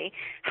way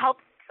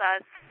helps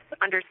us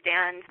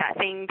understand that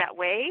thing that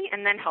way,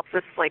 and then helps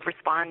us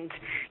respond,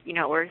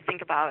 or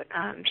think about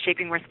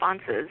shaping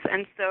responses.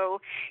 And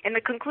so in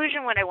the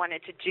conclusion, what I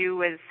wanted to do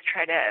was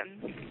try to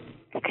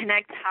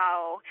connect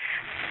how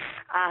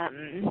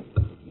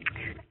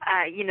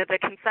the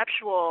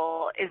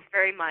conceptual is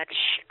very much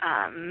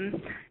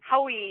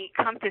how we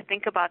come to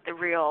think about the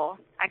real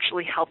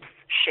actually helps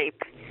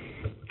shape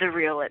the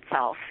real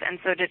itself. And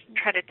so to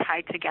try to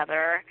tie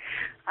together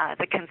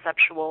the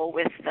conceptual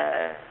with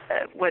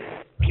what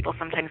people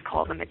sometimes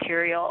call the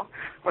material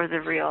or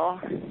the real.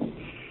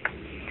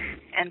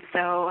 And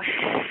so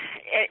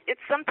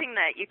it's something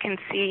that you can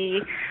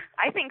see,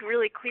 I think,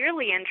 really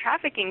clearly in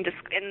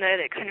in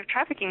the kind of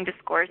trafficking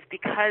discourse,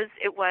 because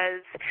it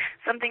was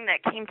something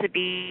that came to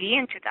be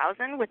in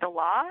 2000 with the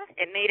law.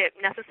 It made it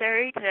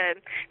necessary to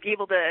be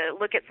able to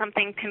look at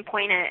something,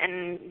 pinpoint it,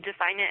 and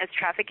define it as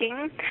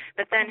trafficking.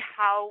 But then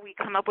how we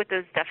come up with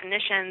those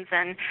definitions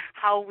and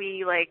how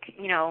we,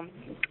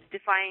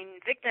 define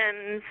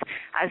victims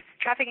as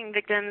trafficking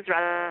victims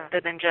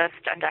rather than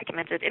just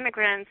undocumented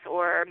immigrants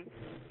or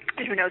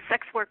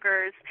sex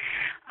workers,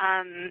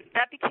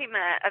 that became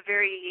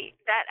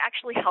that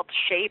actually helped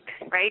shape,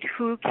 right,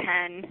 who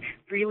can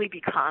really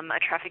become a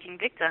trafficking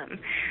victim.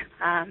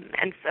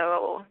 And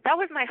so that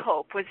was my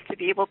hope, was to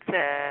be able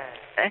to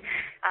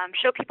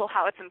show people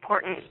how it's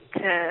important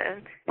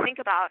to think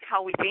about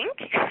how we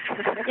think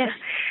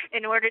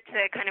in order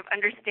to kind of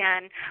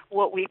understand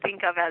what we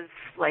think of as,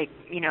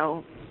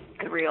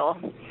 the real.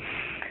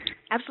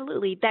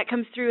 Absolutely. That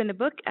comes through in the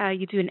book.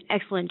 You do an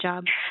excellent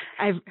job.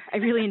 I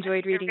really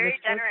enjoyed reading this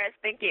book. You're very generous.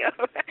 Thank you.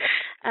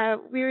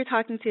 We were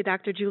talking to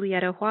Dr.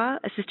 Julietta Hua,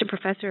 Assistant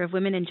Professor of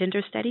Women and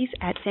Gender Studies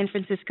at San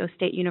Francisco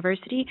State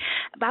University,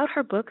 about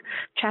her book,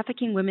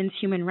 Trafficking Women's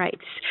Human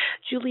Rights.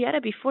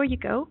 Julietta, before you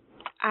go,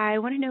 I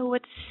want to know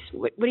what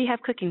do you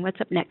have cooking?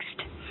 What's up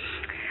next?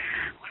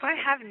 What do I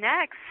have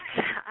next?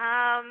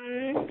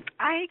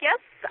 I guess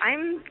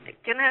I'm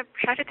going to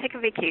try to take a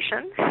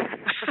vacation.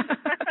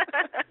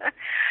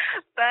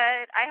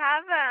 But I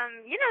have,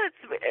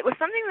 it was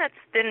something that's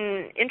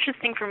been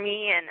interesting for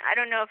me, and I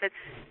don't know if it's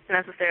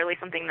necessarily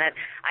something that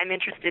I'm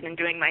interested in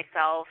doing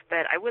myself,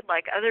 but I would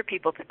like other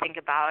people to think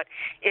about,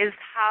 is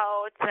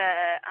how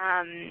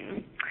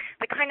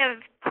the kind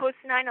of post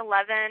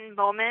 9/11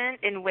 moment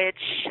in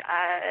which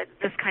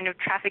this kind of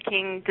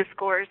trafficking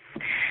discourse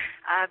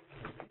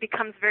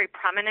becomes very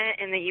prominent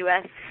in the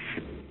U.S.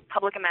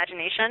 public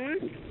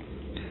imagination,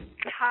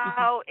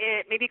 how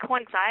it maybe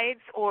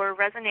coincides or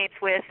resonates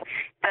with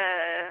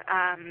the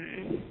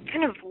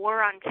kind of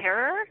war on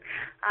terror.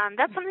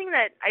 That's something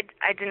that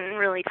I didn't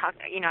really talk,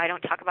 I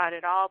don't talk about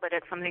at all, but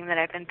it's something that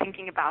I've been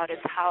thinking about, is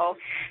how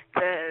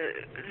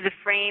the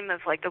frame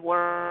of the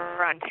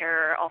war on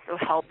terror also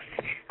helps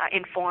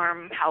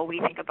inform how we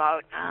think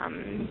about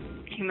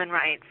human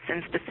rights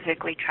and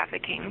specifically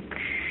trafficking.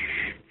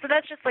 So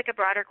that's just a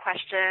broader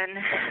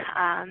question.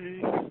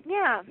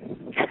 Yeah.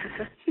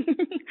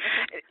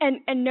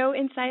 And no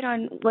insight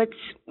on what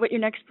your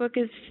next book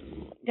is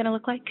going to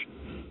look like?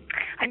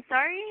 I'm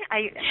sorry?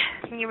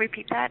 Can you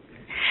repeat that?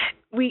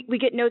 We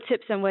get no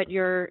tips on what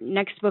your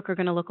next book are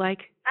going to look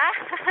like.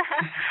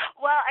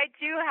 Well, I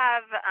do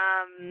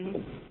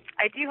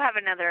have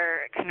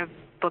another kind of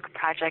book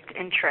project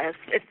interest.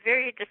 It's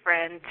very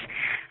different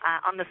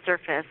on the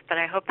surface, but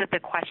I hope that the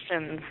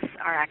questions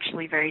are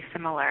actually very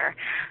similar.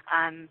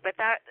 But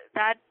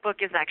that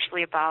book is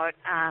actually about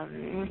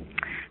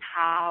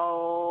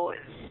how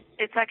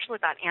it's actually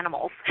about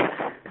animals.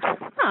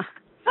 Huh.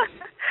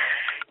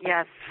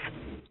 Yes.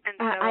 And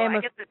so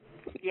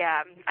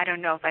I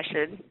don't know if I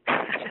should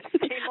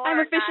say more. I'm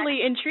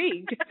officially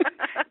intrigued.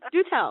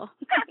 Do tell.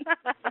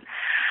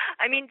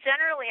 I mean,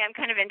 generally, I'm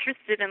kind of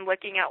interested in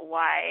looking at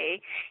why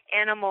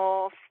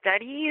animal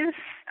studies,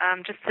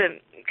 just to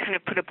kind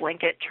of put a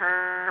blanket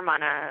term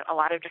on a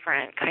lot of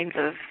different kinds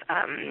of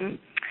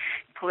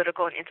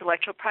political and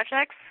intellectual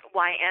projects,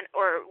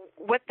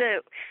 what's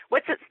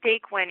at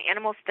stake when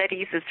animal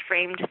studies is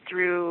framed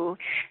through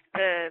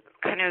the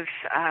kind of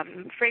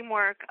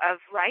framework of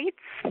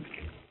rights.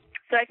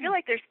 So I feel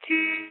like there's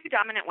two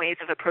dominant ways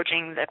of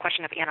approaching the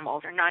question of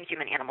animals, or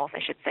non-human animals,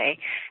 I should say.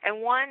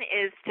 And one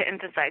is to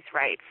emphasize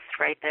rights,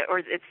 right? Or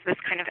it's this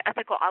kind of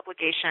ethical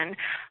obligation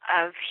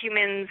of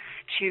humans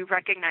to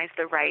recognize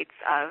the rights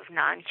of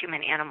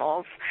non-human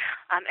animals.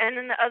 And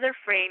then the other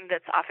frame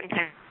that's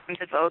oftentimes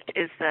evoked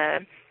is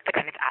the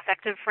kind of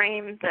affective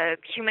frame.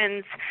 The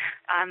humans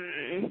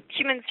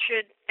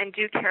should and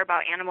do care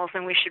about animals,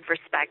 and we should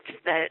respect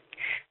that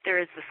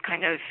there is this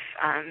kind of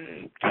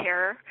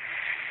care.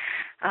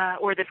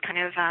 Or this kind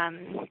of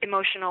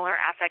emotional or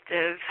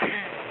affective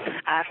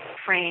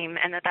frame,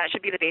 and that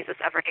should be the basis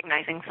of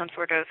recognizing some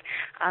sort of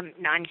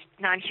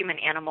non-human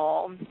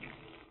animal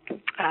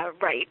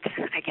right,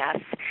 I guess.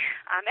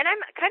 And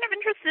I'm kind of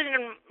interested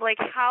in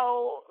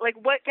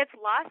what gets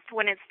lost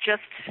when it's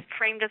just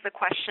framed as a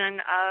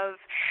question of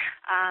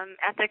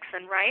ethics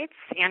and rights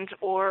and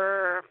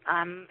or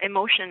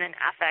emotion and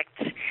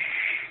affect.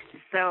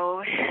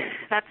 So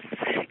that's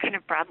kind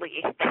of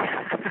broadly.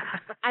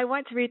 I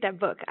want to read that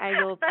book.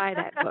 I will buy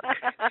that book.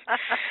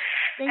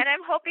 And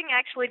I'm hoping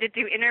actually to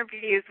do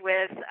interviews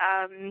with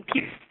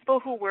people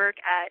who work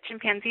at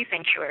chimpanzee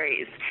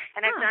sanctuaries.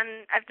 And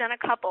I've done a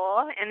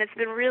couple, and it's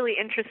been really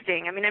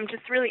interesting. I mean, I'm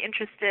just really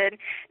interested,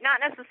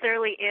 not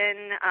necessarily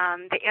in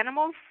the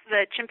animals,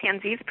 the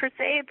chimpanzees per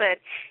se, but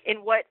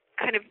in what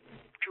kind of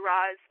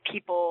draws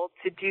people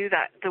to do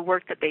the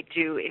work that they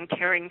do in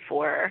caring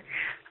for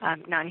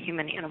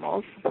non-human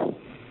animals.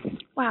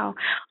 Wow.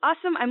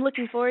 Awesome. I'm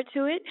looking forward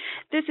to it.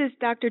 This is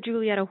Dr.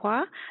 Julietta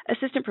Hua,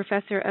 Assistant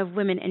Professor of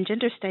Women and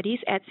Gender Studies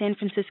at San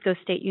Francisco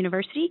State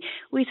University.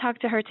 We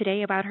talked to her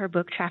today about her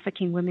book,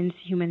 Trafficking Women's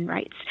Human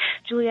Rights.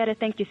 Julietta,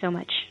 thank you so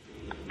much.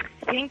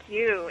 Thank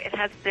you. It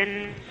has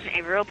been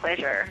a real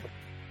pleasure.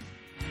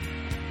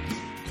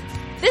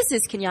 This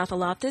is Kenyatta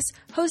Loftus,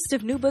 host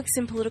of New Books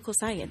in Political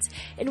Science,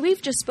 and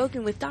we've just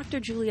spoken with Dr.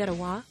 Julietta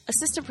Hua,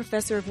 Assistant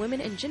Professor of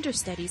Women and Gender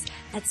Studies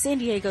at San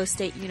Diego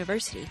State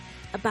University,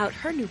 about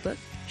her new book,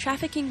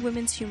 Trafficking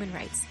Women's Human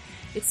Rights.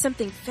 It's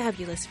something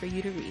fabulous for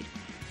you to read.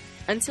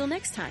 Until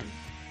next time.